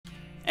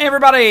Hey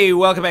everybody,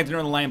 welcome back to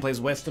Northernlion plays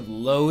West of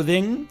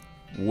Loathing,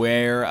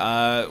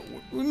 where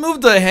we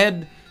moved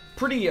ahead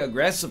pretty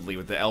aggressively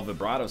with the El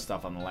Vibrato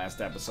stuff on the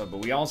last episode, but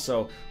we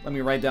also, let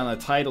me write down the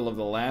title of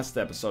the last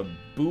episode,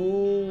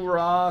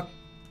 Bureaucracy.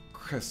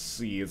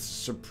 It's a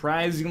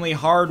surprisingly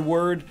hard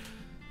word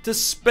to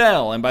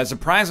spell, and by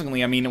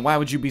surprisingly, I mean, why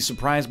would you be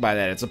surprised by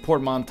that? It's a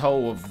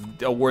portmanteau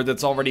of a word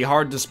that's already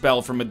hard to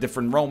spell from a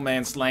different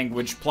Romance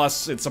language,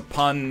 plus it's a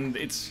pun,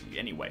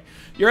 anyway.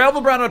 Your El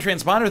Vibrato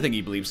transponder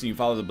thingy bleeps, and you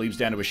follow the bleeps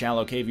down to a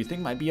shallow cave you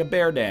think might be a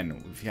bear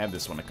den. We've had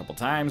this one a couple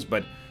times,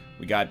 but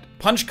we got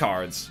punch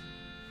cards.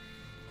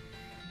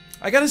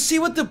 I gotta see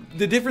what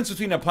the difference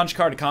between a punch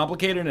card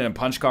complicated and a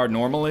punch card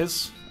normal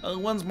is.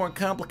 One's more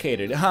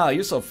complicated.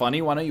 You're so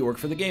funny, why don't you work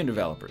for the game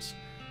developers?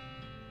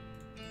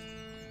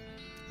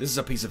 This is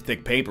a piece of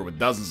thick paper with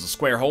dozens of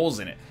square holes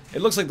in it.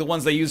 It looks like the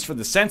ones they used for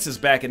the census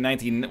back in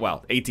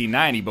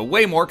 1890, but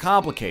way more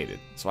complicated.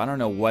 So I don't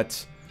know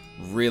what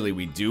really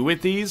we do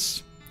with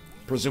these.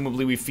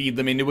 Presumably we feed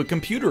them into a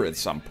computer at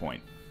some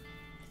point.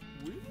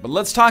 But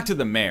let's talk to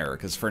the mayor,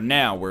 because for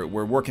now we're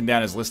working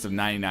down his list of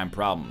 99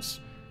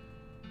 problems.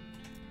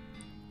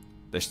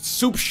 The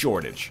soup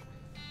shortage.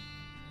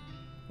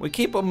 We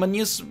keep a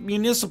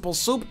municipal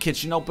soup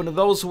kitchen open to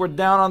those who are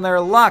down on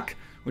their luck,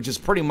 which is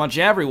pretty much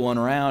everyone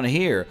around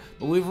here.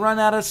 But we've run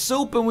out of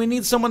soup and we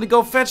need someone to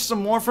go fetch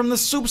some more from the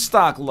soup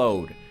stock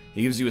load.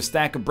 He gives you a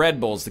stack of bread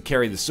bowls to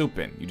carry the soup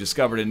in. You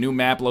discovered a new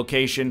map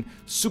location,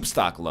 soup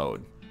stock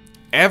load.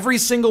 Every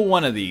single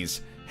one of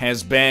these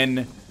has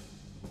been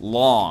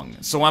long,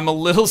 so I'm a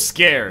little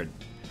scared.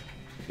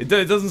 It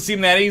doesn't seem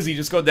that easy.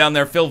 Just go down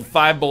there, fill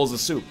 5 bowls of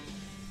soup.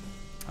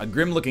 A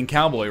grim-looking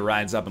cowboy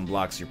rides up and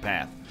blocks your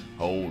path.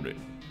 Hold it.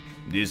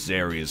 This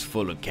area is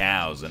full of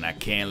cows, and I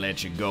can't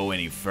let you go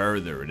any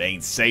further. It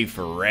ain't safe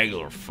for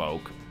regular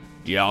folk.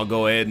 Y'all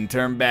go ahead and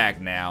turn back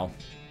now.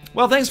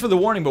 Well, thanks for the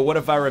warning, but what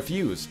if I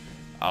refuse?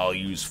 I'll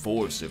use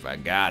force if I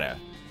gotta.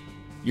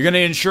 You're gonna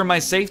ensure my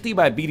safety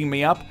by beating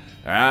me up?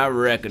 I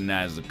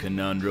recognize the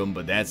conundrum,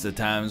 but that's the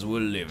times we're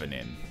living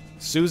in.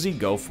 Susie,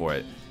 go for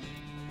it.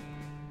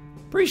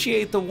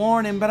 Appreciate the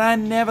warning, but I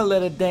never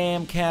let a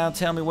damn cow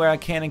tell me where I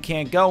can and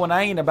can't go, and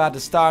I ain't about to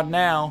start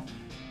now.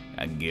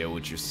 I get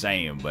what you're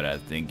saying, but I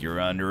think you're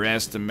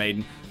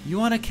underestimating. You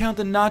want to count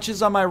the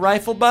notches on my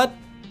rifle butt?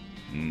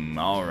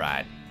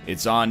 Alright.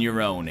 It's on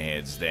your own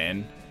heads,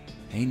 then.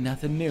 Ain't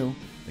nothing new.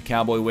 The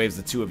cowboy waves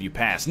the two of you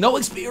past. No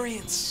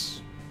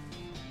experience!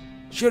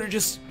 Should've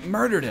just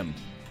murdered him.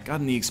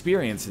 Gotten the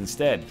experience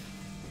instead.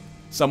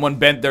 Someone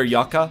bent their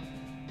yucca?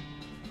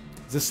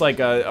 Is this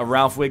like a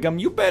Ralph Wiggum?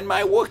 You bent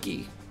my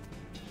Wookie.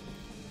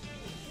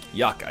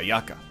 Yucca,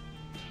 yucca.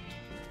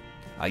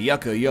 A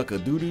yucca, yucca,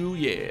 doo-doo,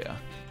 yeah.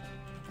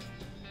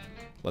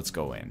 Let's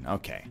go in.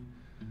 Okay.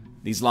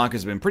 These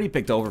lockers have been pretty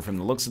picked over from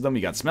the looks of them.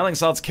 You got smelling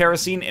salts,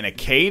 kerosene, and a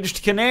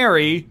caged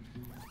canary.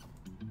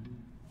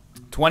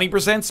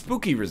 20%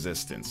 spooky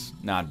resistance.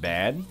 Not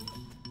bad.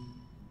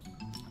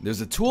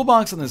 There's a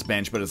toolbox on this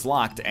bench, but it's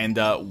locked and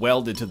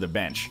welded to the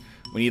bench.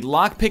 We need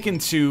lockpick and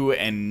 2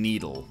 and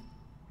needle.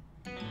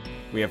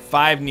 We have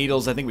 5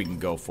 needles. I think we can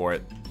go for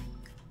it.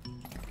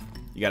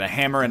 You got a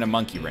hammer and a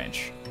monkey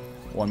wrench.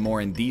 One more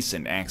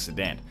indecent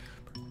accident.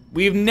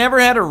 We've never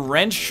had a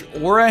wrench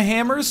or a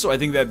hammer, so I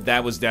think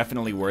that was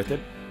definitely worth it.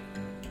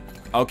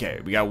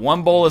 Okay, we got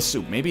 1 bowl of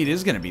soup. Maybe it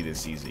is going to be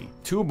this easy.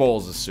 2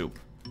 bowls of soup.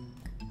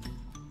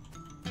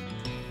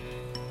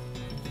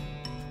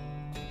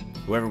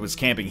 Whoever was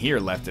camping here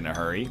left in a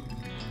hurry.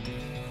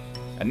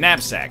 A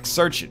knapsack.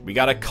 Search it. We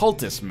got a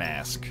cultist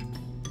mask.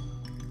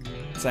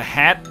 It's a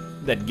hat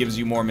that gives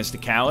you more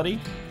mysticality.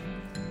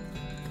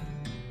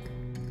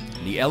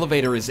 The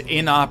elevator is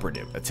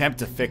inoperative. Attempt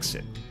to fix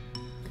it.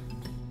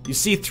 You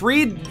see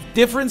 3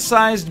 different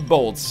sized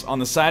bolts on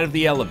the side of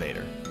the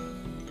elevator,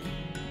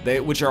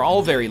 which are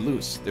all very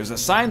loose. There's a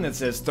sign that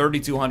says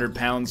 3,200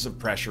 pounds of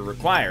pressure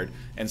required,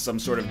 and some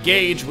sort of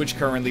gauge which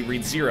currently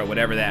reads 0,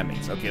 whatever that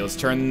means. Okay, let's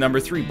turn the number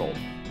 3 bolt.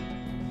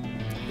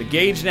 The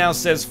gauge now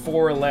says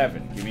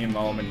 411. Give me a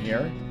moment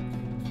here.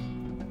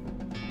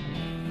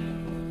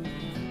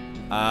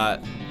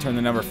 Turn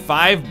the number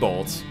 5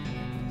 bolt.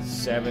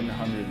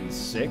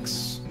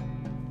 706.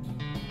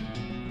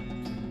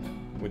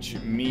 Which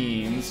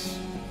means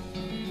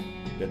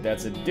that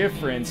that's a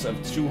difference of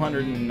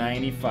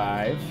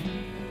 295.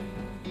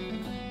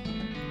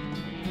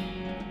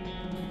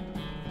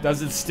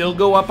 Does it still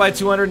go up by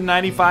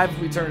 295 if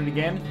we turn it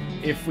again?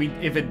 If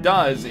it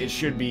does, it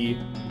should be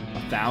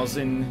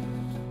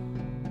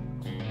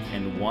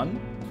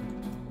 1,001.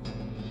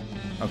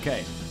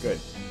 Okay, good.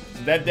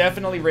 So that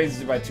definitely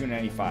raises it by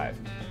 295.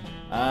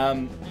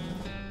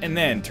 And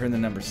then turn the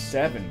number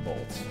 7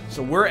 bolt.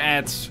 So we're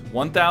at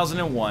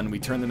 1001. We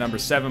turn the number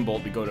 7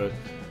 bolt. We go to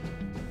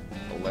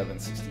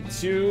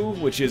 1162,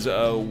 which is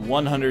a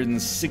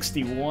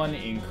 161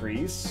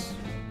 increase.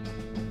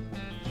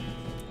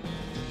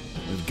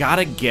 We've got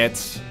to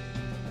get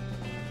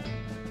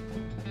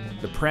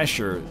the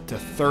pressure to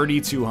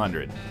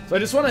 3,200. So I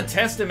just want to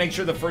test to make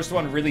sure the first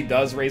one really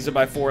does raise it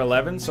by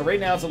 411. So right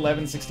now it's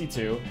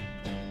 1162.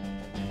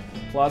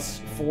 plus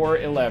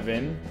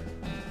 411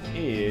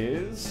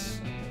 is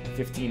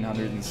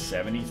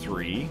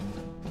 1,573.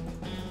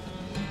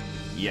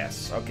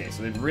 Yes, okay,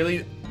 so it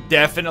really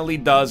definitely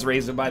does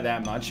raise it by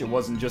that much. It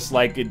wasn't just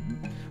like it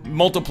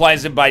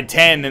multiplies it by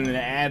 10 and then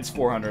adds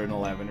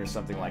 411 or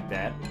something like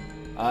that.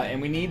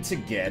 And we need to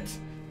get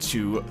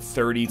to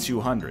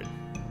 3,200.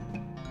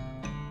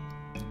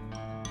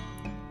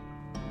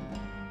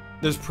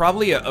 There's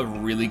probably a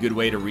really good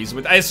way to reason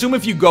with. I assume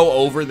if you go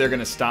over, they're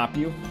gonna stop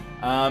you.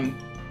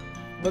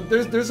 But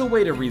there's a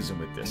way to reason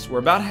with this. We're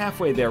about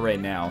halfway there right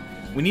now.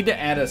 We need to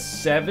add a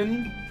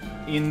 7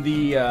 in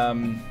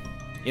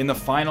the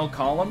final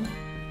column,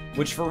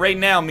 which for right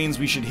now means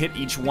we should hit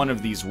each one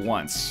of these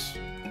once.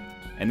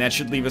 And that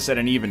should leave us at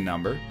an even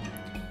number,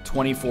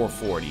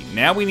 2440.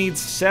 Now we need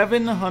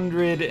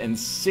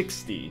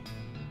 760.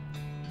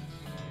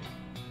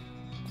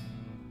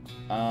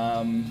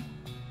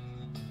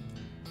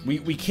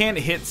 We can't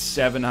hit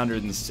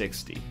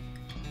 760.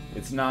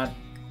 It's not...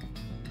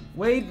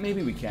 Wait,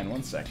 maybe we can.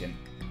 1 second.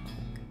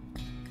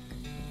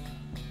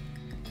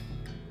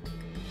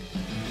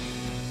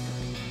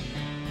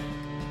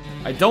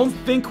 I don't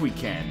think we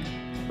can,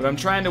 but I'm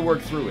trying to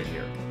work through it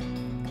here.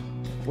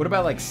 What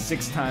about like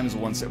 6 times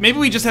 1? Maybe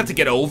we just have to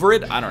get over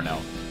it? I don't know.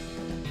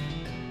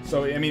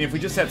 So, I mean, if we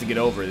just have to get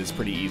over it, it's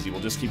pretty easy.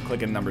 We'll just keep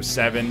clicking number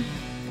 7.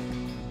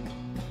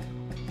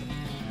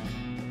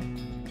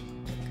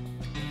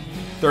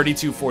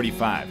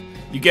 3245.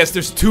 You guess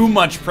there's too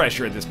much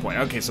pressure at this point.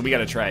 Okay, so we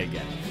gotta try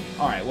again.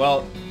 Alright,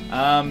 well,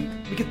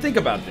 we can think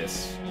about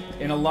this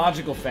in a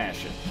logical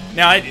fashion.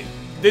 Now,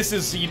 this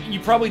is, you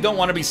probably don't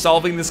want to be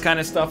solving this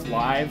kind of stuff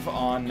live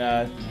on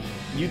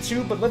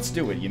YouTube, but let's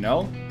do it, you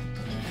know?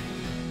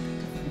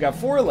 We got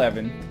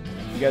 411,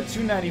 we got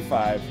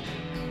 295,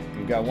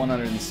 we got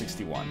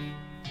 161.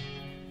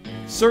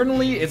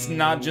 Certainly, it's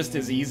not just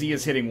as easy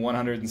as hitting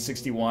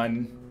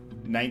 161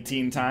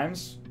 19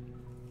 times.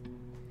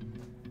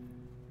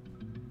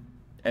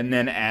 And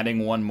then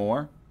adding one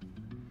more.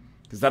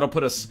 Because that'll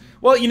put us...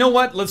 Well, you know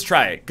what? Let's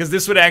try it. Because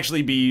this would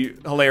actually be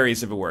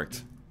hilarious if it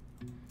worked.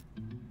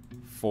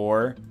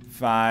 4,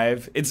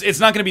 5...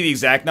 It's not going to be the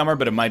exact number,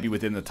 but it might be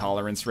within the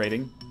tolerance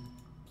rating.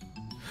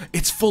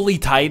 It's fully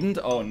tightened?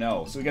 Oh,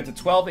 no. So we got to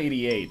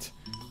 1288.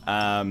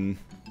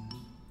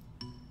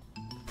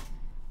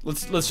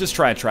 Let's just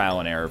try trial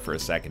and error for a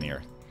second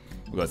here.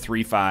 We'll go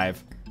 3,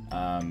 5.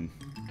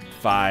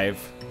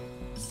 5...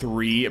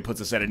 3, it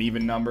puts us at an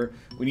even number.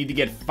 We need to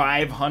get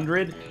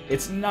 500.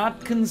 It's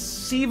not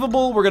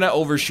conceivable. We're gonna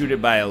overshoot it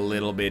by a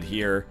little bit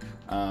here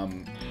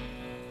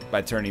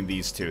by turning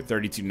these two.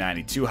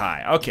 3290, too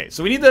high. Okay,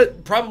 so we need to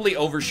probably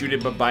overshoot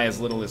it, but by as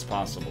little as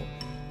possible.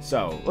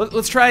 So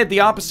let's try it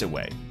the opposite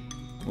way.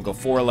 We'll go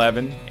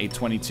 411,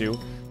 822,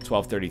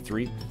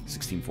 1233,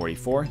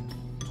 1644,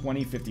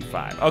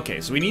 2055.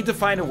 Okay, so we need to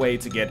find a way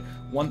to get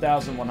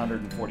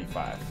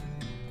 1,145.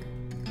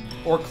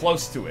 Or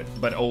close to it,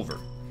 but over.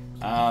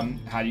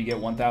 How do you get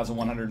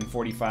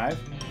 1,145?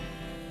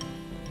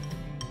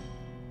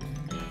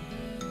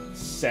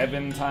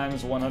 7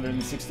 times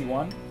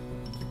 161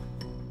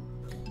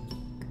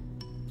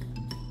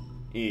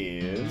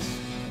 is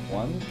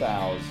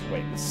 1,000.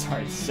 Wait,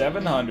 sorry,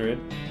 700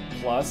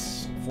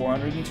 plus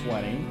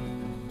 420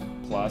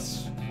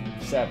 plus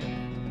 7,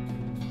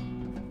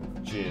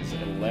 which is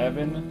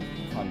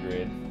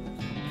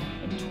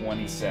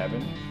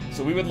 1,127.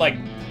 So we would like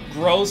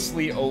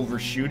grossly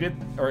overshoot it,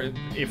 or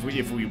if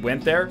we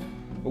went there.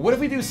 But what if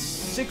we do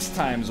 6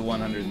 times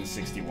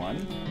 161,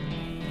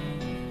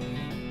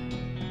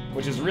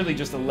 which is really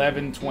just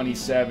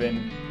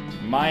 1127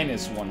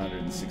 minus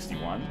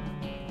 161.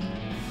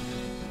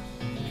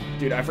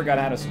 Dude, I forgot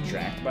how to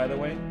subtract, by the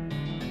way.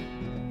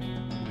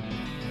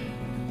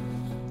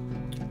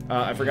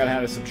 I forgot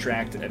how to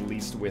subtract, at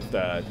least with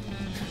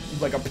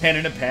like a pen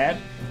and a pad.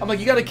 I'm like,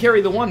 you gotta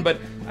carry the 1, but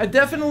I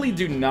definitely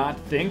do not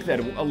think that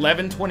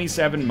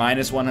 1127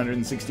 minus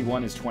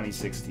 161 is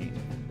 2016.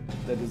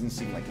 That doesn't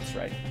seem like it's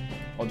right.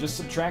 I'll just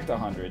subtract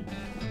 100.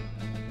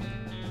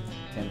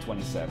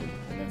 1027.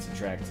 And then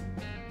subtract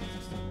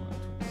 61,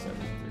 27,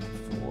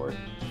 34.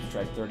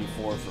 Subtract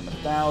 34 from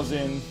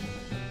 1,000.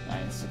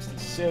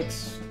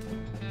 966.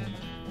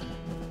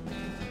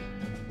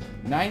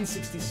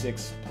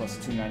 966 plus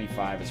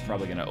 295 is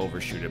probably gonna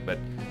overshoot it, but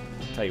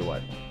tell you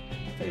what,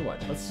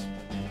 let's...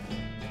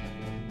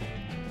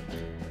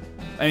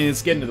 I mean,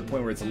 it's getting to the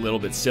point where it's a little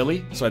bit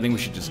silly, so I think we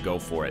should just go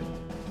for it.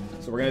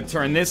 So we're gonna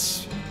turn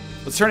this...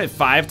 Let's turn it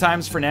 5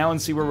 times for now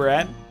and see where we're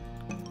at.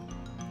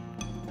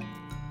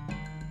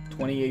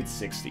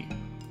 2860.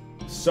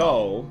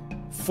 So,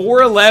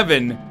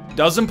 411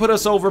 doesn't put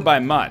us over by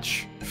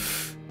much.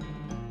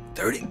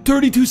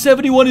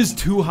 3271 is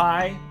too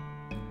high.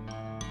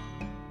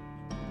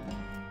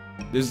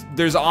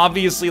 There's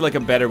obviously like a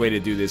better way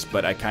to do this,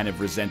 but I kind of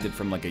resent it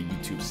from like a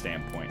YouTube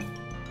standpoint.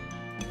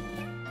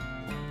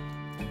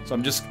 So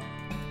I'm just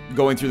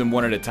going through them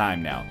one at a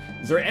time now.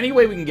 Is there any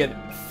way we can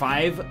get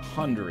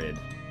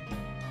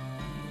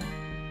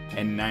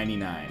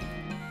 599?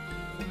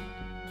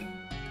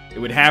 It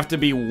would have to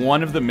be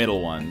one of the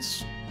middle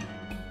ones.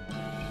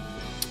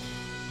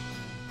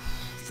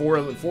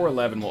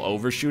 411 will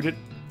overshoot it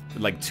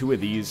with like 2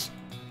 of these.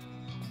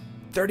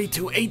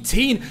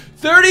 3218!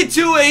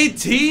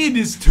 3218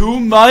 is too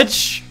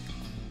much!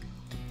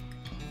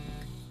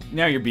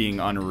 Now you're being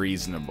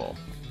unreasonable.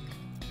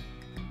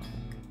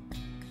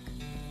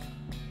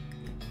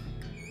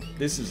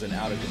 This is an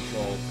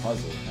out-of-control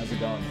puzzle. How's it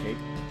going, Kate?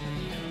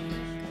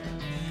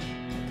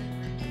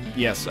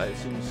 Yes, I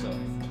assume so.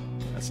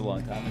 That's a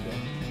long time ago.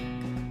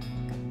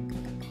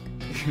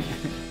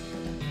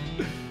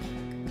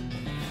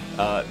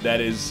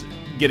 That is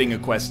getting a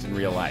quest in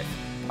real life.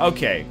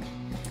 Okay.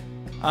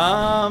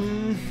 Well,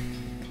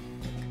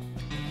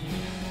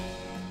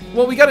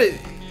 we gotta...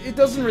 It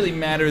doesn't really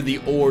matter the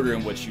order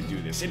in which you do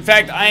this. In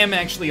fact, I am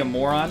actually a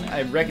moron.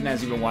 I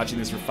recognize you've been watching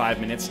this for 5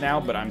 minutes now,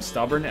 but I'm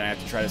stubborn and I have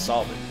to try to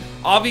solve it.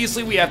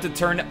 Obviously, we have to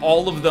turn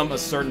all of them a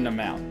certain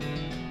amount.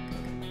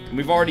 And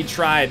we've already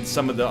tried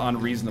some of the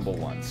unreasonable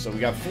ones. So we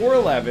got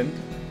 411.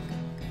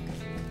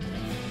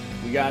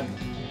 We got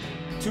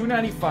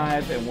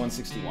 295 and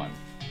 161.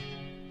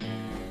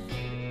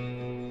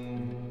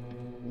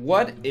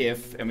 What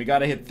if, and we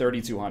gotta hit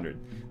 3200.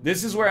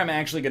 This is where I'm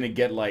actually gonna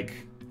get like,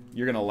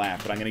 you're gonna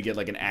laugh, but I'm gonna get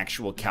like an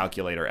actual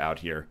calculator out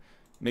here.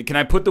 Can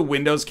I put the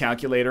Windows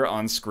calculator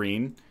on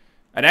screen?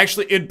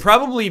 It'd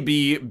probably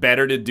be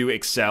better to do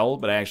Excel,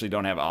 but I actually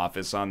don't have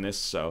Office on this,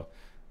 so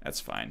that's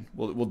fine.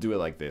 We'll do it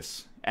like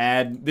this.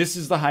 This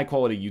is the high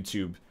quality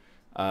YouTube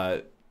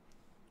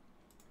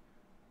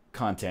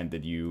content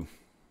that you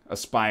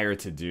aspire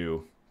to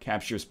do.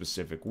 Capture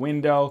specific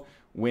window,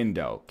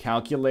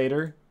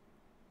 calculator.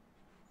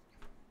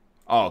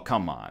 Oh,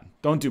 come on.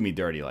 Don't do me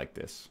dirty like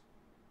this.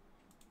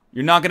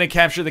 You're not gonna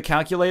capture the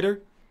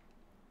calculator?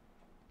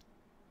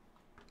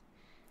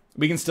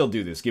 We can still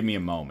do this. Give me a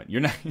moment.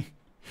 You're not...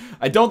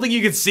 I don't think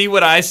you can see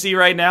what I see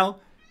right now.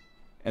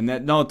 And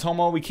that... No,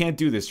 Tomo, we can't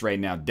do this right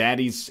now.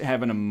 Daddy's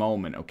having a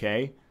moment,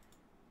 okay?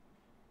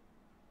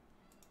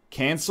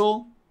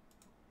 Cancel?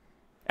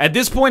 At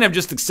this point, I've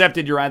just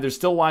accepted you're either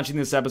still watching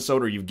this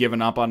episode or you've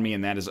given up on me,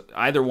 and that is...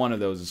 Either one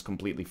of those is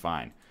completely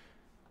fine.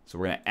 So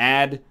we're gonna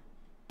add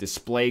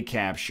display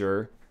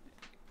capture,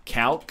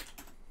 calc,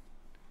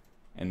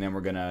 and then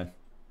we're gonna...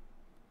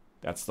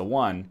 That's the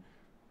one.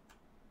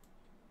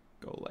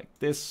 Go like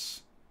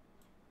this.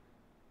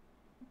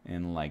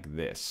 And like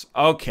this.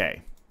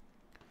 Okay.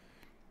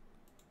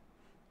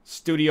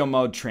 Studio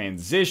mode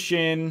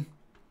transition.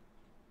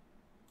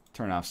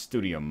 Turn off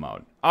studio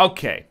mode.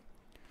 Okay.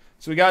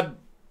 So we got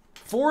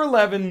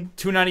 411,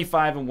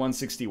 295, and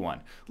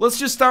 161. Let's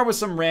just start with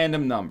some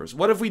random numbers.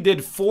 What if we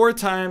did 4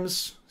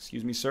 times...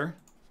 Excuse me, sir.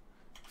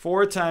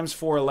 4 times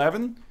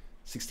 411,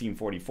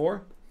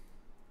 1644.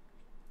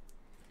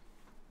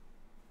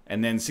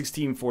 And then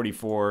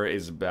 1644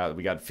 is about,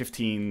 we got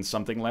 15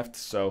 something left.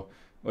 So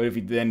what if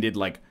we then did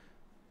like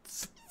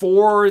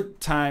 4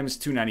 times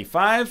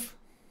 295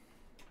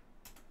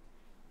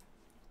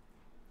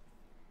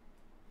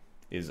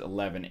 is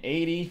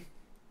 1180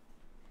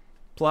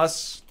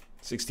 plus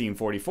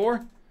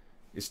 1644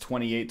 is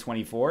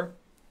 2824.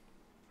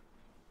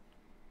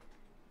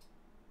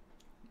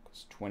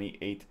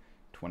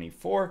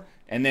 2824.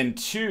 And then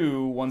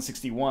 2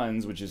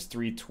 161s, which is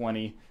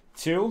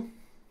 322.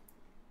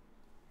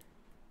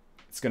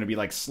 It's going to be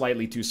like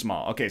slightly too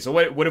small. Okay, so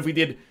what if we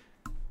did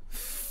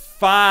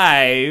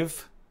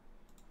 5?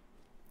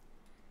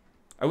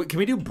 Can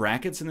we do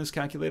brackets in this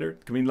calculator?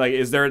 Can we, like,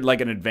 is there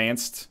like an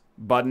advanced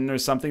button or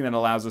something that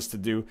allows us to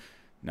do?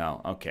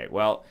 No. Okay.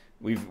 Well,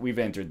 we've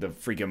entered the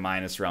freaking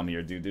minus realm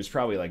here, dude. There's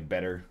probably like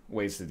better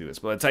ways to do this.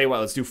 But I'll tell you what,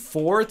 let's do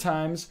 4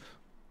 times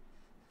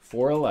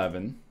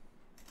 411,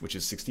 which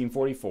is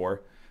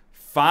 1644.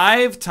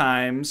 5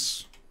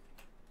 times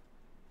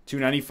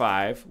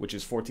 295, which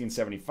is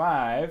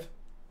 1475.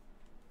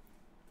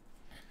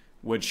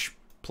 Which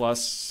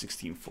plus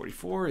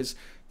 1644 is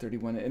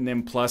 31, and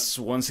then plus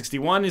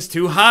 161 is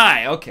too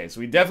high. Okay, so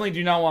we definitely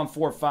do not want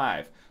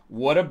 4-5.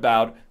 What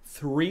about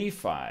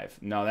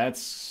 3-5? No,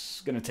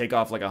 that's going to take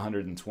off like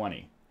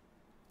 120.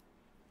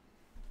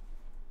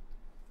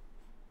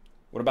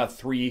 What about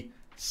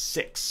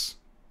 3-6?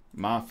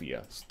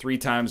 Mafia. It's 3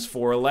 times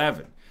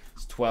 411.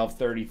 It's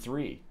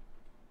 1233.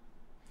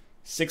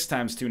 6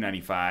 times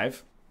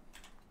 295.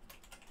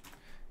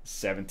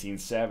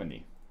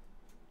 1770.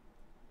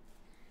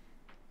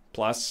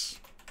 Plus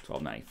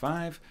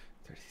 1295,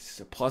 30,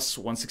 so plus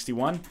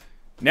 161.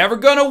 Never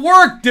gonna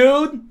work,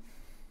 dude.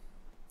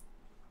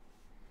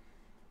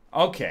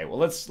 Okay, well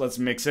let's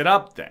mix it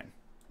up then.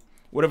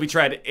 What if we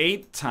tried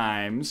 8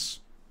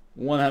 times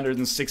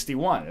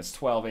 161?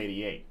 That's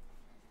 1288.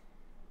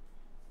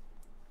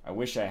 I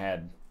wish I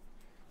had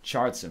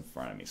charts in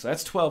front of me. So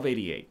that's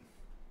 1288.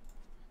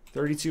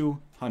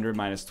 3200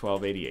 minus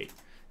 1288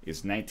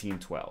 is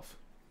 1912.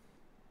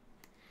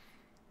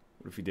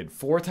 What if we did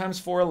 4 times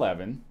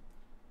 411?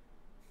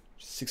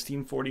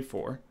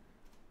 1644.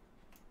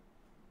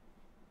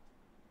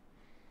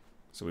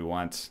 So we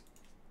want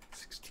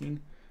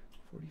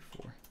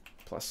 1644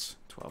 plus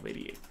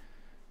 1288.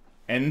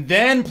 And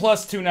then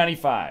plus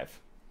 295.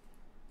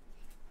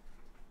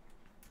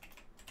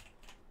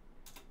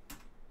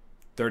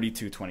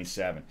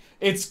 32.27.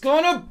 It's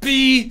gonna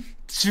be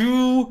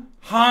too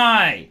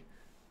high.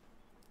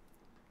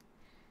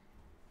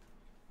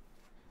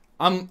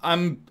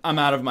 I'm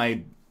out of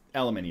my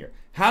element here.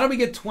 How do we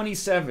get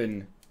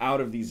 27 out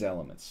of these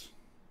elements?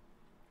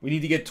 We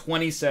need to get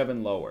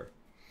 27 lower.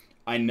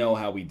 I know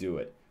how we do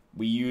it.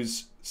 We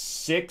use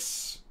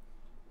 6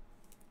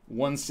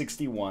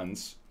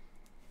 161s,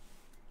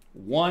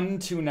 1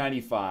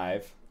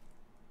 295,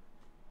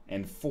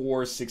 and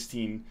 4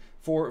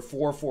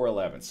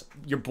 411s.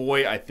 Your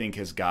boy, I think,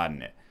 has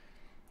gotten it.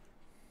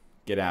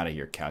 Get out of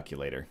here,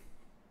 calculator.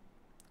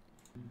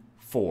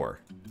 4.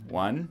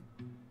 1,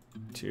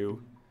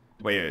 2.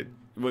 Wait,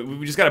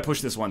 we just gotta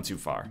push this one too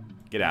far.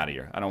 Get out of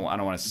here. I don't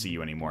want to see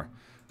you anymore.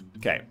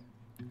 Okay.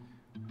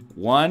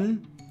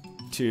 1,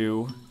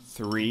 2,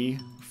 3,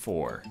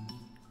 4.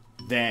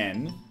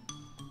 Then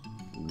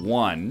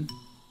 1.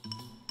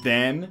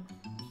 Then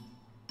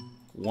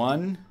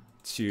 1,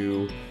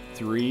 2,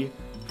 3,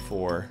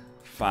 4,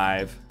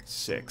 5,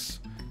 6.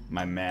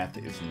 My math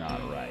is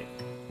not right.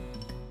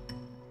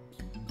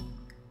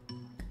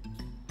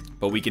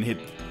 But we can hit...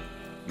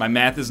 My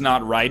math is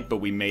not right, but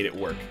we made it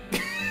work.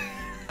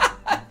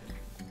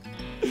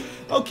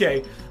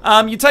 Okay.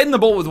 You tighten the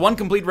bolt with one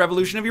complete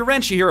revolution of your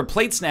wrench. You hear a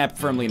plate snap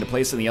firmly into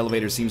place, and the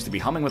elevator seems to be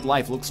humming with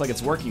life. Looks like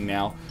it's working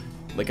now.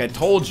 Like I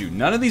told you,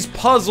 none of these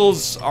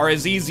puzzles are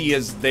as easy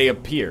as they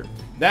appear.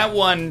 That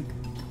one,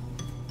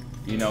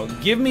 you know,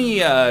 give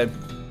me a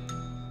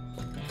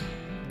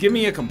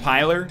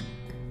compiler,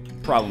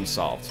 problem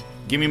solved.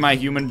 Give me my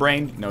human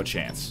brain, no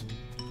chance.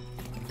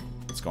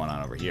 What's going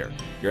on over here?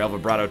 Your El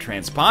Vibrato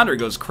transponder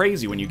goes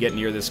crazy when you get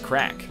near this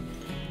crack.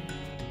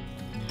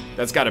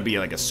 That's got to be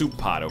like a soup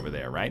pot over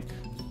there, right?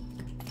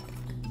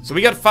 So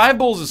we got 5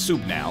 bowls of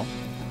soup now.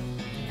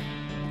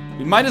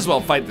 We might as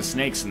well fight the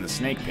snakes in the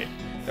snake pit.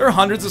 There are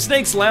hundreds of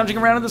snakes lounging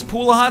around in this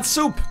pool of hot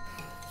soup.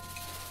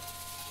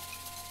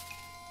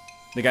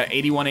 They got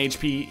 81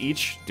 HP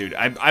each. Dude,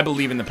 I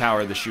believe in the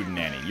power of the shooting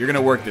nanny. You're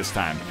gonna work this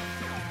time.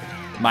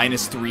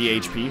 Minus 3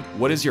 HP.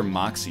 What is your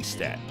moxie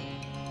stat?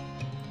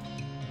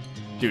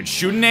 Dude,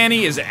 shooting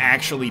nanny is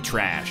actually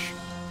trash.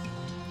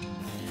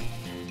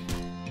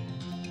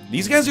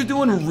 These guys are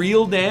doing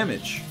real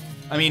damage.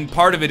 I mean,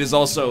 part of it is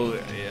also,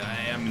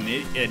 I'm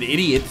an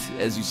idiot,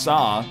 as you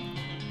saw,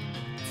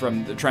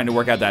 from trying to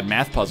work out that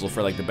math puzzle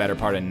for like the better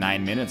part of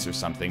 9 minutes or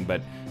something.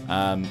 But,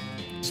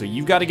 so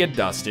you've got to get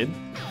dusted.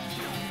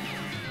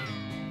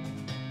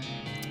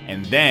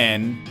 And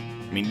then,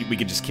 I mean, we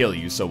could just kill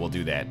you, so we'll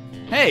do that.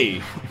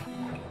 Hey,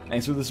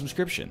 thanks for the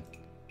subscription.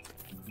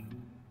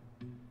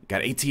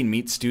 Got 18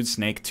 meat, stewed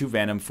snake, 2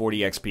 venom, 40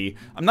 XP.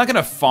 I'm not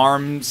gonna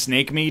farm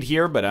snake meat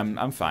here, but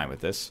I'm fine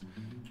with this.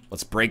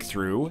 Let's break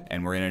through,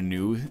 and we're in a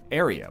new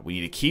area. We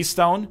need a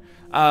keystone.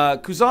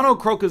 Kuzano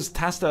Kroka's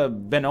Tasta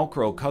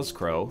Benokro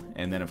Kuzkro,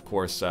 and then of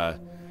course,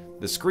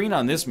 the screen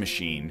on this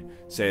machine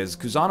says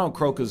Kuzano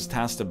Kroka's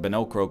Tasta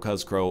Benokro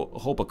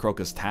Kuzkro Hopa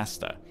Kroka's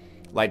Tasta.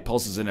 Light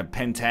pulses in a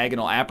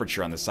pentagonal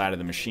aperture on the side of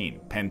the machine.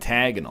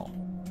 Pentagonal.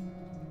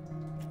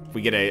 If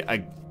we get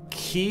a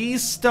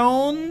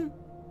keystone,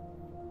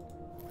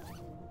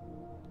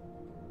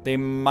 they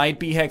might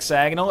be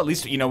hexagonal. At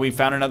least, you know, we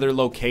found another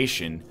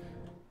location.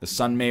 The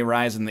sun may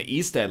rise in the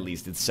east, at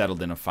least. It's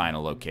settled in a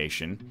final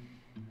location.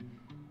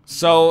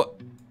 So,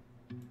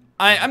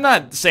 I'm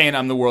not saying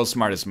I'm the world's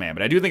smartest man,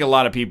 but I do think a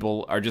lot of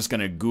people are just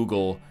going to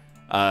Google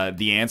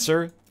the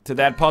answer to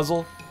that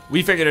puzzle.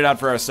 We figured it out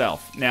for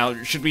ourselves.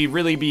 Now, should we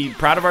really be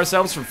proud of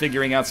ourselves for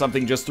figuring out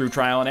something just through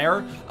trial and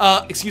error?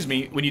 Excuse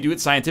me, when you do it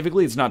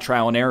scientifically, it's not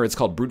trial and error. It's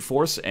called brute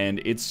force,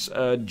 and it's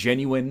a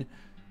genuine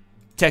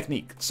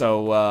technique.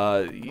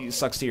 So,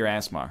 sucks to your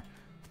ass, Mar.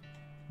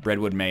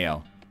 Breadwood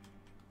mayo.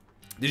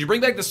 Did you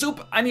bring back the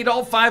soup? I need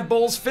all 5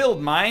 bowls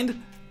filled,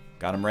 mind?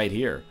 Got him right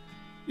here.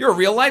 You're a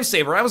real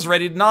lifesaver. I was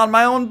ready to gnaw on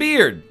my own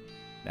beard.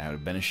 That would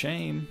have been a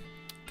shame.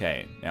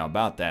 Okay, now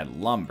about that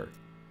lumber.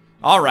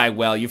 Alright,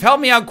 well, you've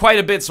helped me out quite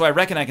a bit, so I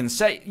reckon I can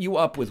set you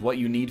up with what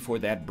you need for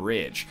that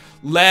bridge.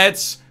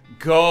 Let's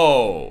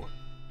go!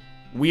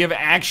 We have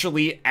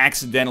actually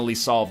accidentally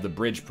solved the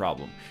bridge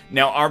problem.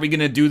 Now, are we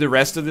gonna do the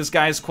rest of this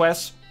guy's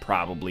quests?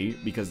 Probably,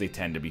 because they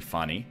tend to be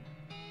funny.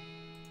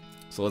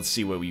 So let's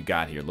see what we've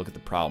got here. Look at the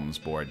problems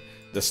board.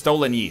 The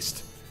stolen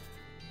yeast.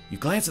 You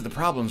glance at the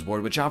problems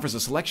board, which offers a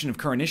selection of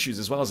current issues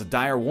as well as a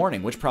dire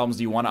warning. Which problems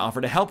do you want to offer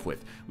to help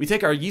with? We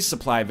take our yeast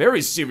supply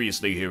very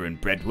seriously here in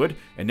Brentwood,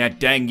 and that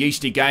dang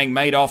yeasty gang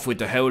made off with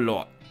the whole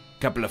lot.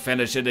 Couple of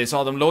fellas said they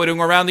saw them loitering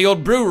around the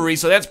old brewery,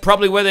 so that's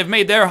probably where they've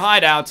made their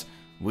hideout.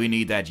 We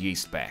need that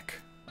yeast back.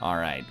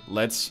 Alright,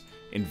 let's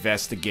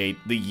investigate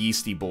the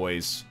yeasty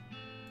boys.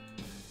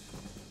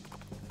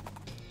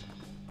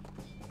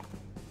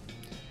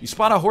 You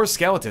spot a horse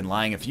skeleton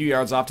lying a few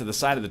yards off to the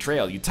side of the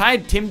trail. You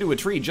tied Tim to a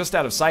tree just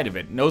out of sight of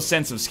it, no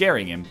sense of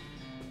scaring him,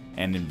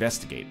 and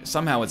investigate.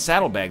 Somehow its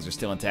saddlebags are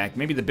still intact.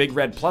 Maybe the big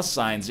red plus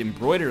signs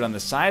embroidered on the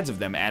sides of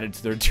them added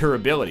to their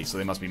durability, so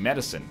they must be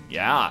medicine.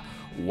 Yeah,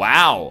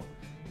 wow.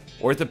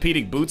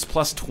 Orthopedic boots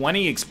plus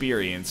 20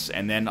 experience,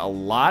 and then a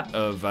lot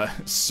of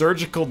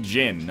surgical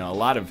gin, a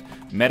lot of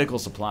medical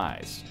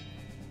supplies.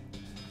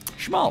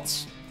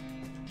 schmaltz.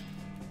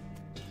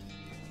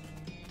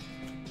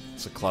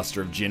 It's a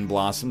cluster of gin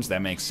blossoms.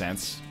 That makes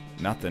sense.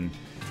 Nothing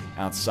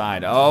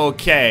outside.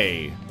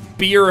 Okay.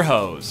 Beer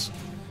hose.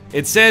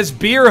 It says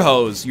beer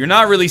hose. You're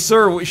not really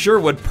sure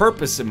what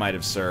purpose it might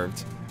have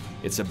served.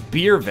 It's a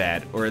beer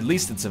vat, or at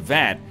least it's a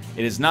vat.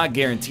 It is not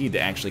guaranteed to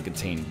actually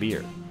contain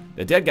beer.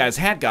 The dead guy's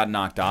hat got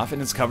knocked off,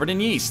 and it's covered in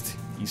yeast.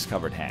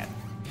 Yeast-covered hat.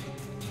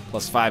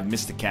 +5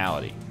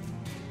 mysticality.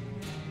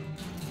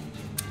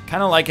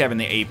 Kind of like having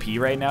the AP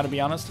right now, to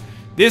be honest.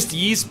 That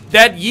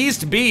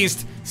yeast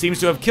beast seems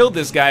to have killed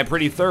this guy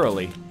pretty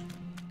thoroughly.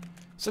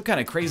 Some kind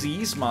of crazy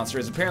yeast monster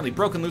has apparently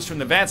broken loose from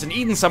the vats and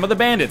eaten some of the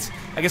bandits.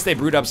 I guess they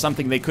brewed up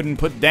something they couldn't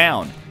put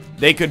down.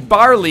 They could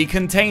barely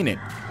contain it.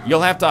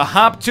 You'll have to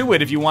hop to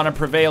it if you want to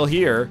prevail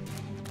here.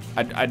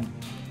 I'd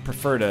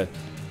prefer to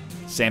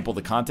sample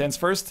the contents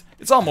first.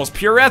 It's almost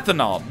pure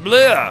ethanol.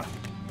 Blah!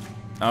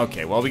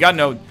 Okay, well, we got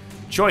no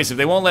choice if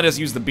they won't let us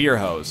use the beer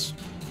hose.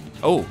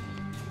 Oh.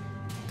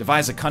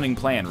 Devise a cunning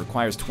plan.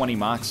 Requires 20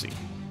 moxie.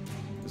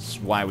 This is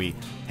why we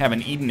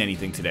haven't eaten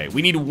anything today.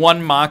 We need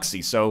 1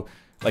 moxie, so,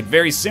 like,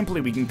 very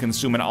simply, we can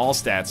consume an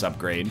all-stats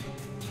upgrade.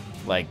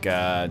 Like,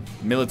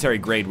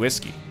 military-grade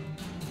whiskey.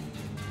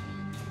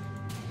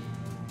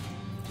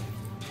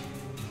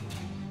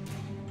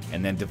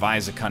 And then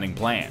devise a cunning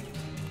plan.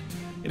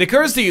 It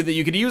occurs to you that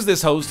you could use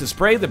this hose to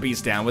spray the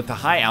beast down with the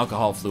high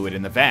alcohol fluid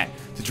in the vat.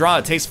 To draw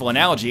a tasteful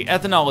analogy,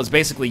 ethanol is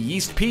basically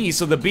yeast pee,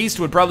 so the beast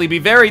would probably be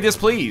very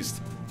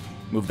displeased.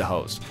 Move the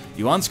hose.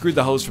 You unscrew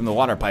the hose from the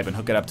water pipe and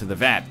hook it up to the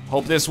vat.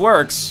 Hope this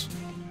works.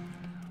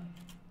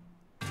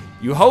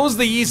 You hose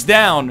the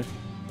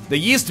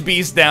yeast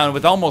beast down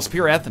with almost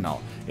pure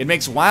ethanol. It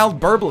makes wild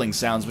burbling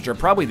sounds, which are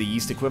probably the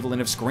yeast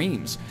equivalent of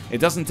screams. It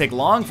doesn't take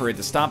long for it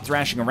to stop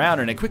thrashing around,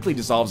 and it quickly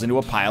dissolves into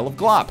a pile of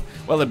glop.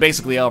 Well, it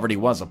basically already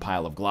was a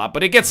pile of glop,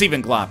 but it gets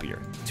even gloppier.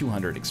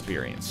 200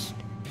 experience.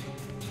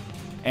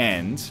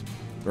 And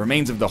the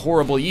remains of the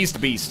horrible yeast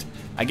beast.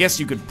 I guess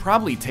you could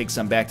probably take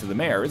some back to the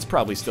mayor. It's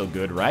probably still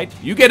good, right?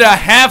 You get a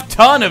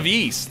half-ton of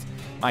yeast!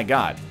 My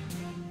god.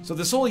 So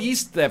this whole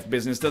yeast theft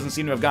business doesn't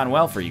seem to have gone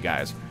well for you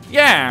guys.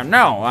 Yeah,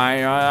 no,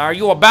 are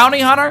you a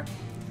bounty hunter?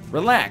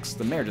 Relax,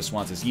 the mayor just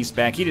wants his yeast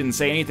back. He didn't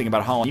say anything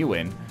about hauling you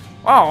in.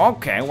 Oh,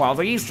 okay, well,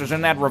 the yeast is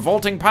in that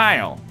revolting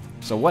pile.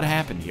 So what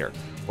happened here?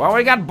 Well,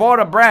 we got bored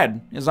of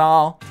bread, is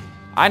all.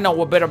 I know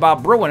a bit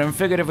about brewing and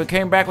figured if we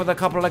came back with a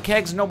couple of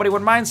kegs, nobody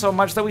would mind so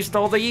much that we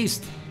stole the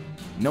yeast.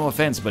 No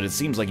offense, but it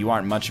seems like you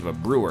aren't much of a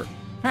brewer.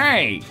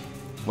 Hey!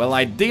 Well,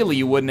 ideally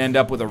you wouldn't end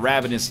up with a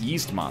ravenous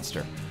yeast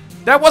monster.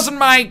 That wasn't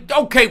my...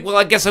 Okay, well,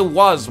 I guess it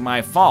was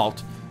my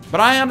fault.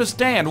 But I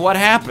understand what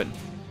happened.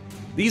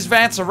 These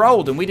vats are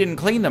old and we didn't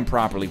clean them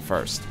properly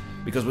first.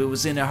 Because we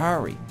was in a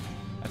hurry.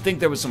 I think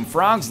there was some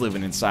frogs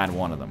living inside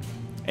one of them.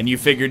 And you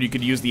figured you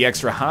could use the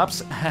extra hops?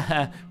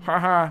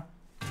 Haha.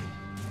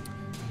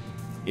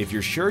 If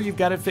you're sure you've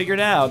got it figured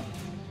out,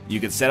 you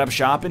could set up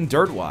shop in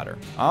Dirtwater.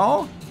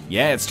 Oh?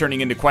 Yeah, it's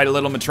turning into quite a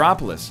little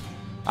metropolis.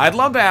 I'd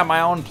love to have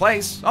my own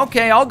place.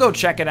 Okay, I'll go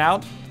check it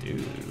out.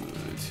 Dude.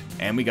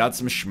 And we got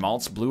some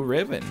schmaltz blue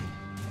ribbon.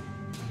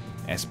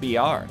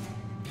 SBR.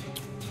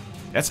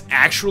 That's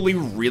actually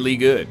really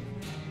good.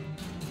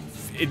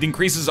 It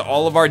increases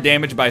all of our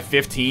damage by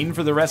 15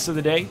 for the rest of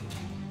the day.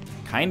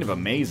 Kind of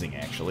amazing,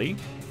 actually.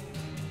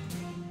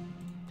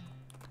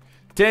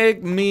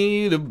 Take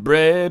me to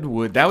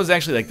Breadwood. That was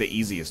actually like the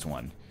easiest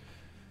one.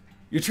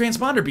 Your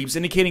transponder beeps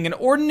indicating an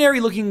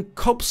ordinary-looking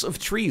copse of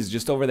trees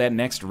just over that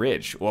next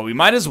ridge. Well, we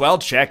might as well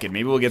check it.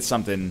 Maybe we'll get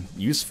something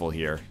useful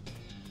here.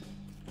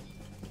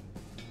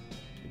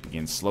 It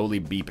begins slowly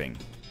beeping.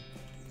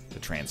 The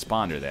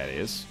transponder, that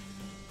is.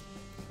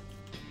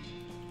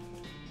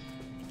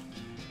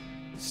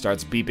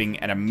 Starts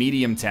beeping at a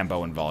medium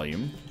tempo and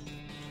volume.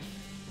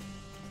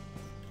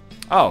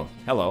 Oh,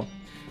 hello.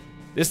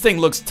 This thing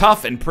looks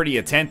tough and pretty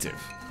attentive.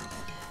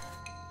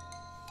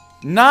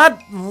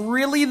 Not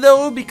really,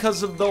 though,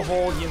 because of the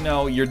whole, you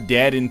know, you're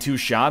dead in 2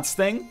 shots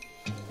thing.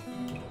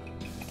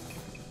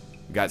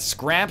 We got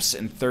scraps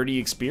and 30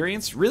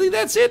 experience. Really,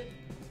 that's it?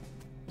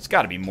 There's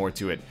got to be more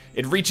to it.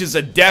 It reaches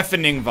a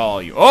deafening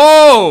volume.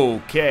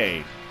 Oh,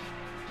 okay.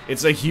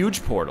 It's a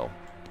huge portal.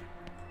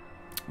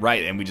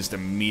 Right, and we just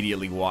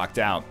immediately walked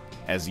out,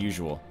 as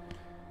usual.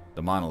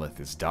 The monolith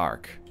is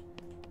dark.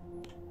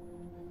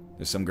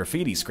 There's some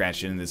graffiti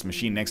scratched in this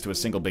machine next to a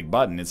single big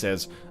button. It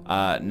says,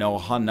 no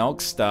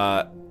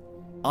hanoksta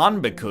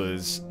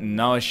anbekuz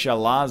no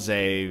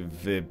shalaze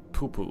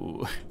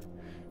vipupu.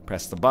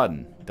 Press the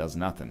button. Does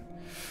nothing.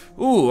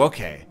 Ooh,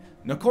 okay.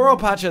 Nokoro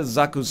pacha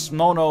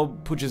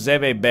zakusmono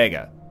puchazeve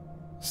bega.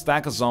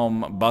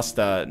 Stakazom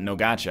busta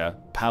nogacha.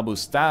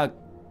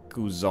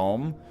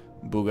 Pabustakuzom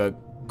buga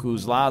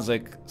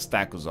kuzlazik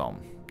stakuzom.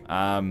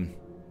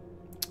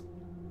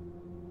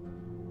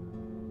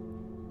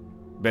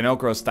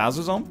 Benokro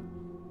stazuzom?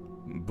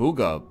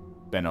 Buga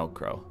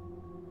benokro.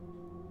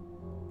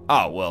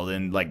 Oh, well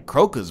then, like,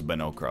 Kroka's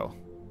benokro.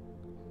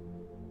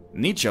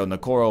 Nicho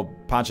nakoro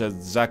pancha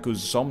zakuz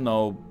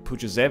somno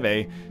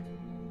puchazeve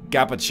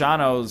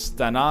gapachano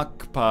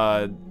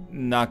stanakpa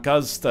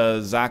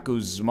Nakazta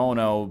Zakus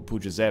Mono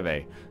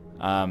Pujazeve.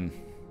 Benokro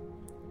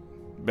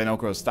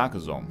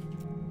Stakuzom.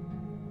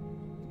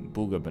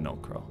 Buga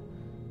Benokro.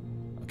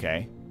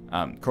 Okay.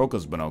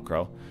 Krokos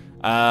Benokro.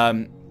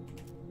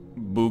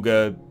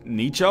 Buga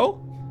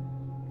Nicho?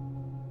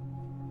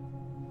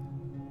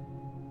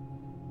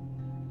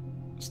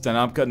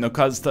 Stanapka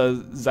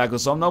Nakazta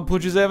Zakosomno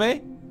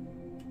Pujazeve?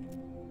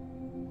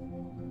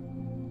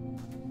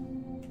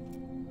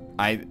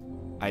 I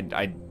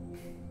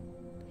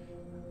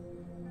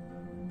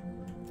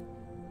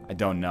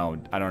don't know.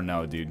 I don't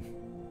know, dude.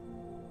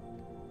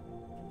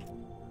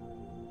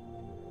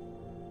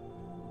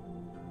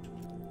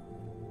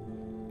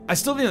 I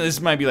still think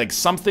this might be like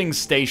something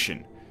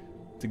station.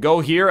 To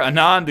go here,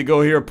 Anon, to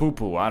go here,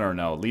 poo-poo. I don't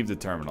know. Leave the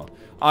terminal.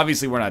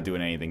 Obviously, we're not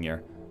doing anything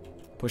here.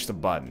 Push the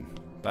button.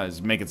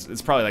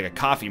 It's probably like a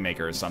coffee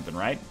maker or something,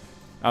 right?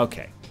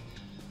 Okay.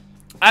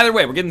 Either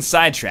way, we're getting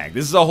sidetracked.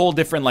 This is a whole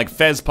different, like,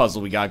 Fez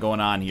puzzle we got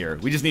going on here.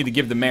 We just need to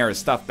give the mayor his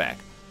stuff back.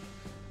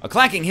 A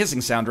clacking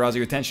hissing sound draws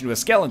your attention to a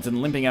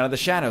skeleton limping out of the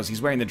shadows.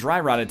 He's wearing the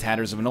dry-rotted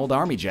tatters of an old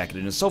army jacket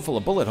and is so full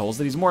of bullet holes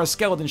that he's more a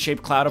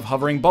skeleton-shaped cloud of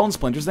hovering bone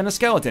splinters than a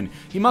skeleton.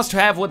 He must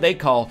have what they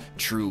call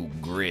true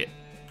grit.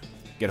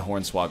 Get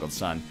hornswoggled,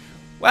 son.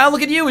 Well,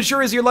 look at you. It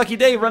sure is your lucky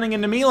day running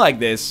into me like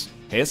this.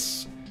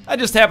 Hiss. I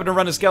just happened to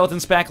run a skeleton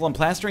spackle and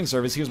plastering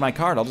service. Here's my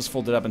card. I'll just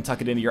fold it up and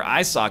tuck it into your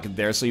eye socket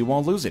there so you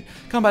won't lose it.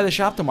 Come by the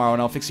shop tomorrow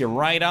and I'll fix you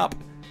right up.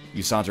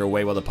 You saunter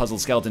away while the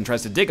puzzled skeleton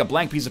tries to dig a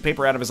blank piece of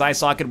paper out of his eye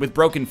socket with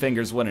broken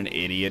fingers. What an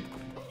idiot.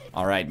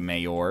 Alright,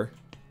 Mayor.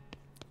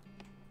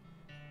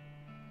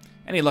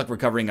 Any luck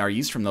recovering our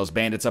yeast from those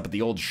bandits up at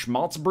the old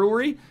Schmaltz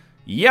brewery?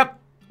 Yep.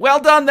 Well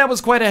done. That was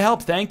quite a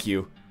help. Thank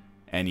you.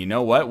 And you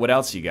know what? What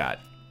else you got?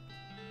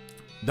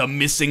 The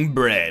missing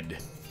bread.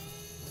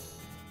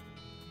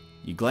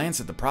 You glance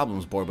at the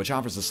problems board, which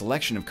offers a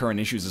selection of current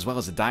issues as well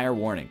as a dire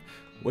warning.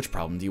 Which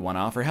problem do you want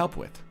to offer help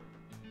with?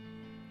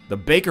 The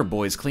Baker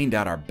boys cleaned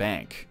out our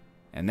bank,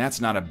 and that's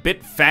not a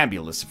bit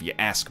fabulous if you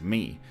ask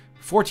me.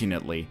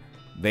 Fortunately,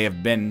 they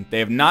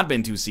have not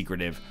been too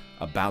secretive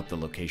about the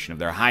location of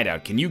their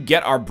hideout. Can you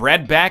get our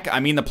bread back? I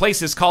mean, the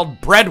place is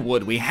called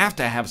Breadwood. We have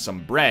to have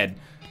some bread.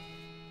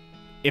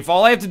 If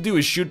all I have to do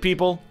is shoot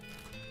people,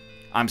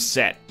 I'm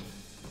set.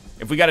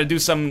 If we got to do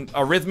some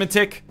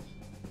arithmetic,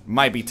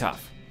 might be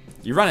tough.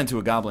 You run into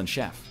a goblin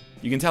chef.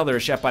 You can tell they're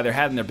a chef by their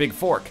hat and their big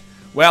fork.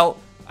 Well,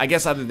 I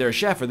guess either they're a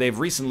chef or they've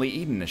recently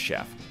eaten a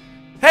chef.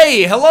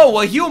 Hey,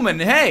 hello, a human,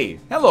 hey!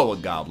 Hello, a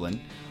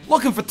goblin.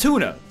 Looking for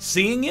tuna.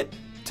 Seeing it?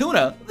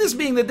 Tuna? This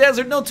being the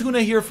desert, no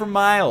tuna here for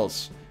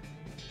miles.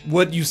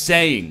 What you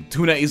saying?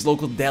 Tuna is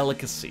local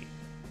delicacy.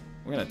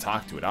 We're gonna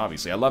talk to it,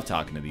 obviously. I love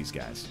talking to these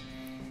guys.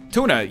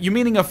 Tuna, you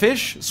meaning a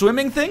fish?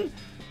 Swimming thing?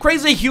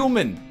 Crazy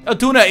human. A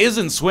tuna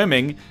isn't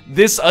swimming.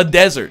 This a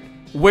desert.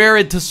 Wear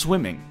it to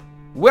swimming.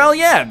 Well,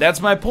 yeah, that's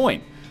my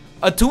point.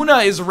 A tuna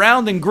is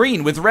round and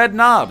green with red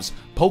knobs.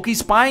 Pokey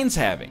spines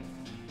having.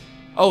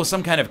 Oh,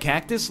 some kind of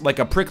cactus? Like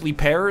a prickly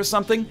pear or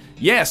something?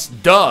 Yes,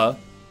 duh.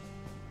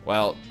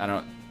 Well, I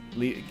don't...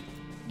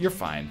 You're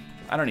fine.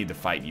 I don't need to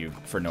fight you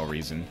for no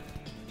reason.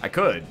 I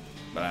could,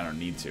 but I don't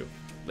need to.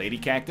 Lady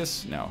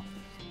cactus? No.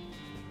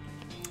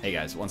 Hey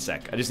guys, one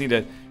sec. I just need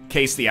to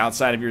case the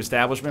outside of your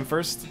establishment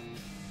first.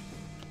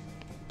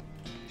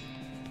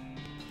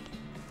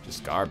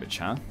 Just garbage,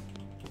 huh?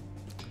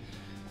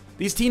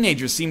 These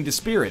teenagers seem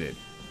dispirited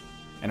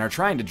and are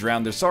trying to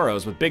drown their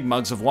sorrows with big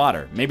mugs of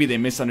water. Maybe they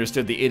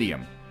misunderstood the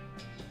idiom.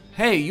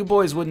 Hey, you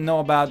boys wouldn't know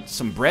about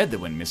some bread that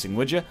went missing,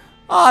 would you?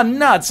 Aw,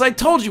 nuts! I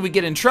told you we'd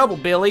get in trouble,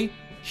 Billy.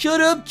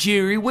 Shut up,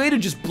 Jerry. Way to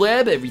just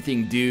blab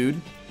everything, dude.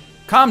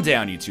 Calm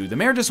down, you two. The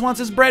mayor just wants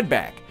his bread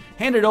back.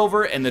 Hand it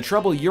over, and the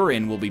trouble you're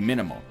in will be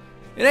minimal.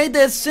 It ain't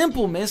that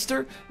simple,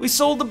 mister. We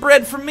sold the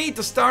bread for meat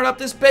to start up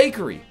this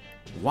bakery.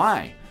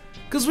 Why?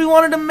 Because we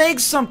wanted to make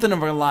something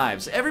of our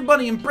lives.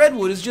 Everybody in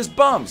Breadwood is just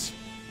bums.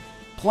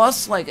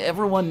 Plus, like,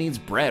 everyone needs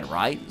bread,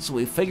 right? So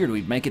we figured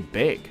we'd make it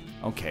big.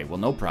 Okay, well,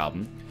 no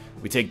problem.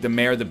 We take the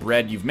mayor the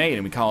bread you've made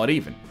and we call it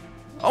even.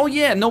 Oh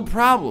yeah, no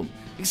problem.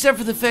 Except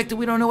for the fact that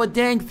we don't know a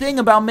dang thing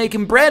about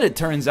making bread, it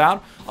turns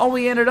out. All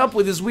we ended up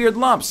with is weird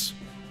lumps.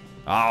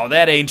 Oh,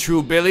 that ain't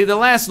true, Billy. The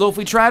last loaf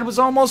we tried was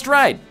almost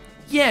right.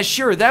 Yeah,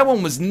 sure, that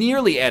one was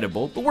nearly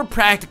edible, but we're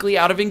practically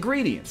out of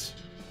ingredients.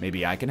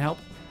 Maybe I can help?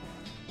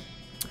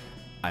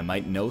 I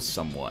might know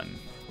someone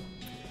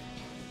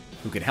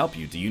who could help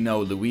you. Do you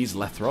know Louise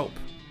Lathrop?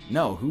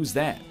 No, who's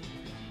that?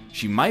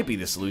 She might be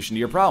the solution to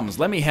your problems.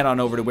 Let me head on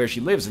over to where she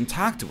lives and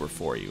talk to her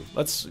for you.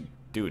 Let's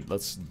do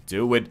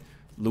it.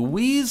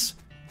 Louise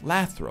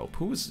Lathrop.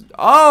 Who's...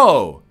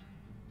 Oh!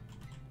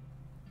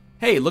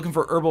 Hey, looking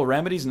for herbal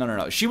remedies?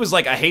 No. She was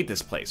like, I hate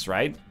this place,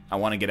 right? I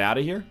want to get out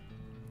of here.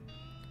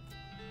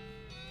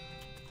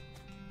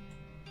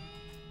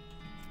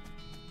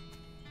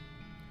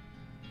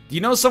 Do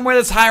you know somewhere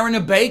that's hiring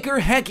a baker?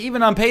 Heck,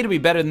 even on pay to be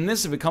better than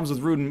this if it comes with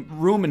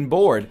room and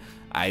board.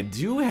 I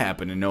do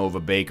happen to know of a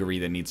bakery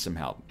that needs some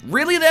help.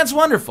 Really? That's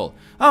wonderful.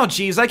 Oh,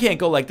 geez, I can't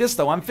go like this,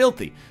 though. I'm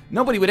filthy.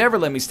 Nobody would ever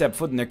let me step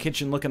foot in their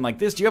kitchen looking like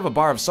this. Do you have a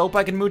bar of soap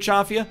I can mooch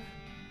off you?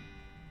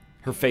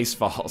 Her face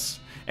falls.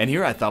 And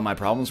here I thought my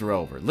problems were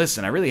over.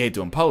 Listen, I really hate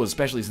to impose,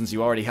 especially since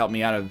you already helped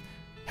me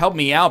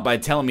out by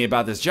telling me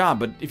about this job,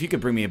 but if you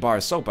could bring me a bar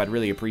of soap, I'd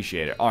really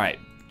appreciate it. Alright,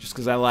 just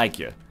because I like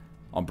you,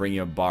 I'll bring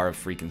you a bar of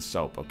freaking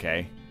soap,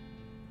 okay?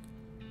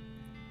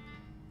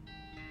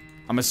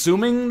 I'm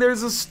assuming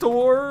there's a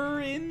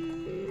store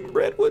in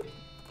Redwood?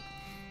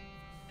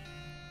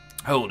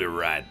 Hold it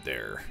right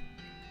there.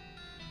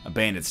 A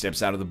bandit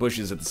steps out of the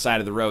bushes at the side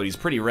of the road. He's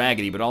pretty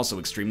raggedy, but also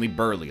extremely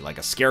burly, like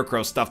a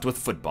scarecrow stuffed with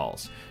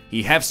footballs.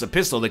 He hefts a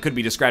pistol that could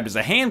be described as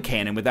a hand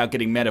cannon without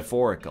getting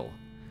metaphorical.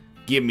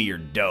 Give me your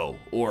dough,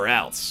 or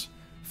else.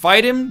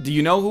 Fight him? Do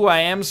you know who I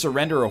am?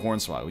 Surrender or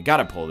hornswoggle. We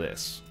gotta pull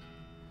this.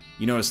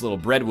 You notice a little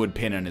breadwood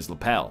pin on his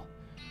lapel.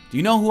 Do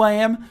you know who I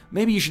am?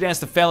 Maybe you should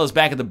ask the fellas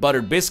back at the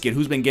Buttered Biscuit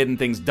who's been getting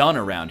things done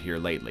around here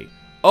lately.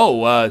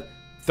 Oh,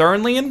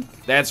 Thernlion?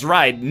 That's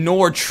right,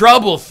 Nor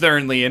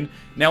Thernlion.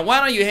 Now why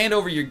don't you hand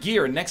over your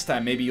gear and next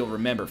time maybe you'll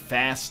remember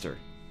faster.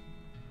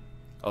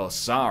 Oh,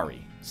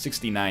 sorry.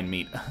 69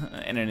 meat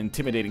and an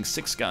intimidating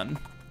 6-gun.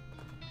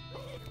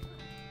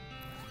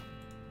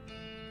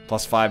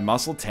 Plus 5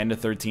 muscle, 10 to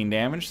 13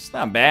 damage. It's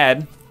not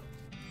bad.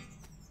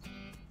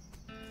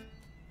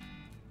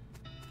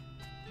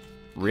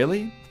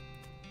 Really?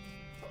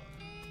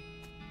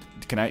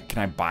 Can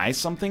I buy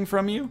something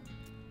from you?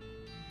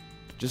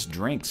 Just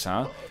drinks,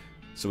 huh?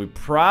 So we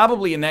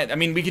probably I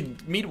mean, we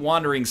could meet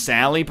Wandering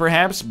Sally,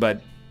 perhaps, but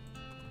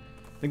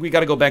I think we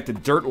gotta go back to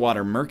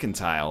Dirtwater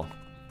Mercantile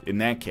in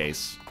that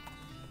case.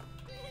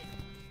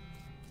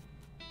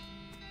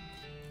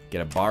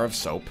 Get a bar of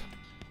soap.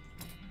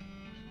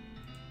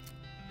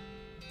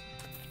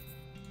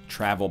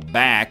 Travel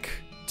back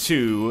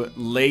to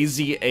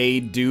Lazy A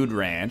Dude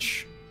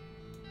Ranch.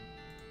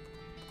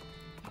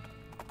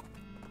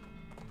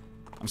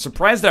 I'm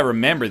surprised I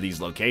remember these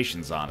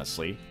locations,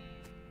 honestly.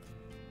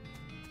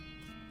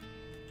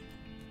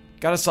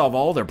 Gotta solve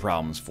all their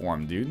problems for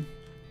them, dude.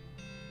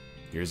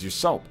 Here's your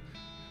soap.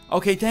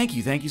 Okay, thank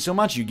you so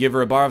much. You give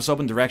her a bar of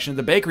soap in direction of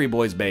the Bakery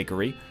Boys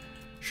Bakery.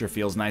 Sure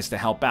feels nice to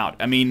help out.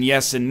 I mean,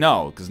 yes and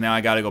no, because now I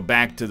gotta go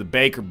back to the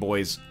Baker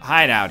Boys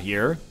hideout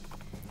here.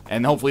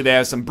 And hopefully they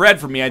have some bread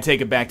for me. I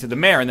take it back to the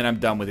mayor, and then I'm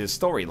done with his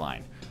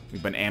storyline.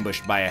 We've been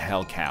ambushed by a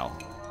hell cow.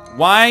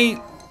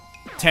 Why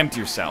tempt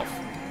yourself?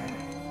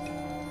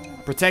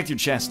 Protect your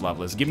chest,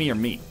 Loveless. Give me your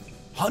meat.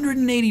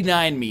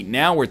 189 meat.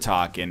 Now we're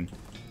talking.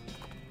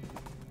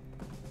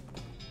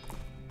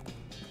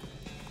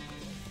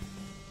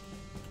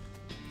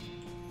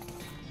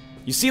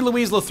 You see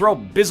Louise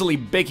Lathrop busily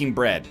baking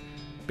bread.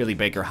 Billy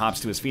Baker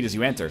hops to his feet as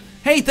you enter.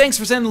 Hey, thanks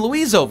for sending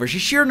Louise over. She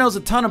sure knows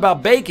a ton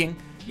about baking.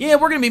 Yeah,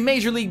 we're gonna be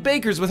Major League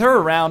Bakers with her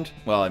around.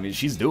 Well, I mean,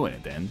 she's doing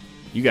it then.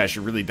 You guys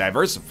should really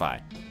diversify.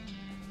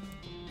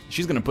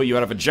 She's gonna put you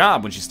out of a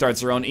job when she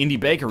starts her own indie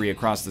bakery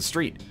across the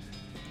street.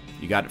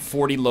 You got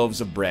 40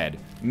 loaves of bread.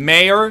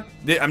 Mayor,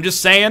 I'm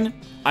just saying,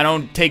 I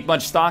don't take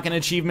much stock in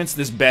achievements.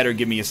 This better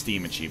give me a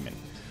Steam achievement.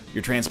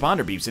 Your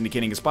transponder beeps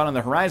indicating a spot on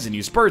the horizon.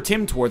 You spur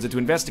Tim towards it to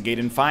investigate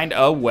and find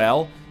a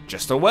well,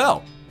 just a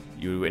well.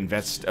 You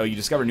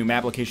discover a new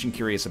map location,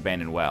 Curious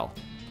Abandoned Well.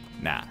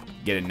 Nah,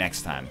 get it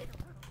next time.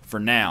 For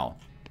now,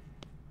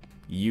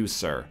 you,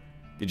 sir.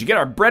 Did you get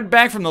our bread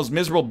back from those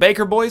miserable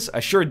Baker Boys?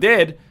 I sure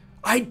did.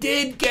 I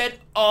did get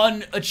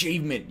an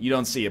achievement. You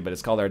don't see it, but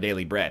it's called our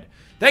daily bread.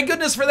 Thank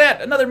goodness for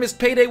that. Another missed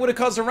payday would have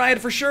caused a riot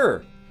for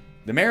sure.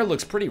 The mayor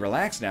looks pretty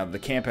relaxed now that the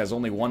camp has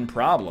only one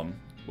problem.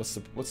 What's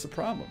the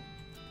problem?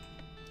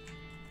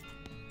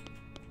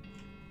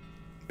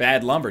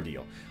 Bad lumber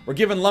deal. We're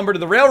giving lumber to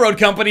the railroad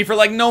company for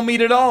like no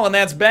meat at all, and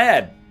that's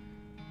bad.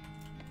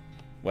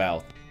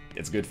 Well,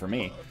 it's good for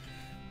me.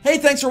 Hey,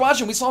 thanks for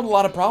watching. We solved a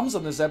lot of problems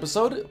on this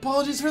episode.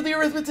 Apologies for the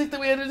arithmetic that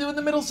we had to do in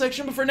the middle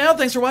section, but for now,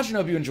 thanks for watching. I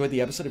hope you enjoyed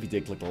the episode. If you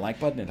did, click the like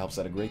button. It helps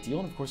out a great deal.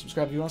 And of course,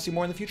 subscribe if you want to see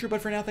more in the future. But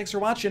for now, thanks for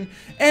watching,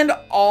 and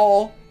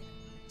I'll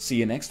see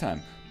you next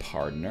time,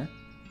 partner.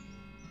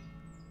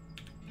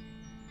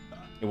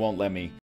 It won't let me.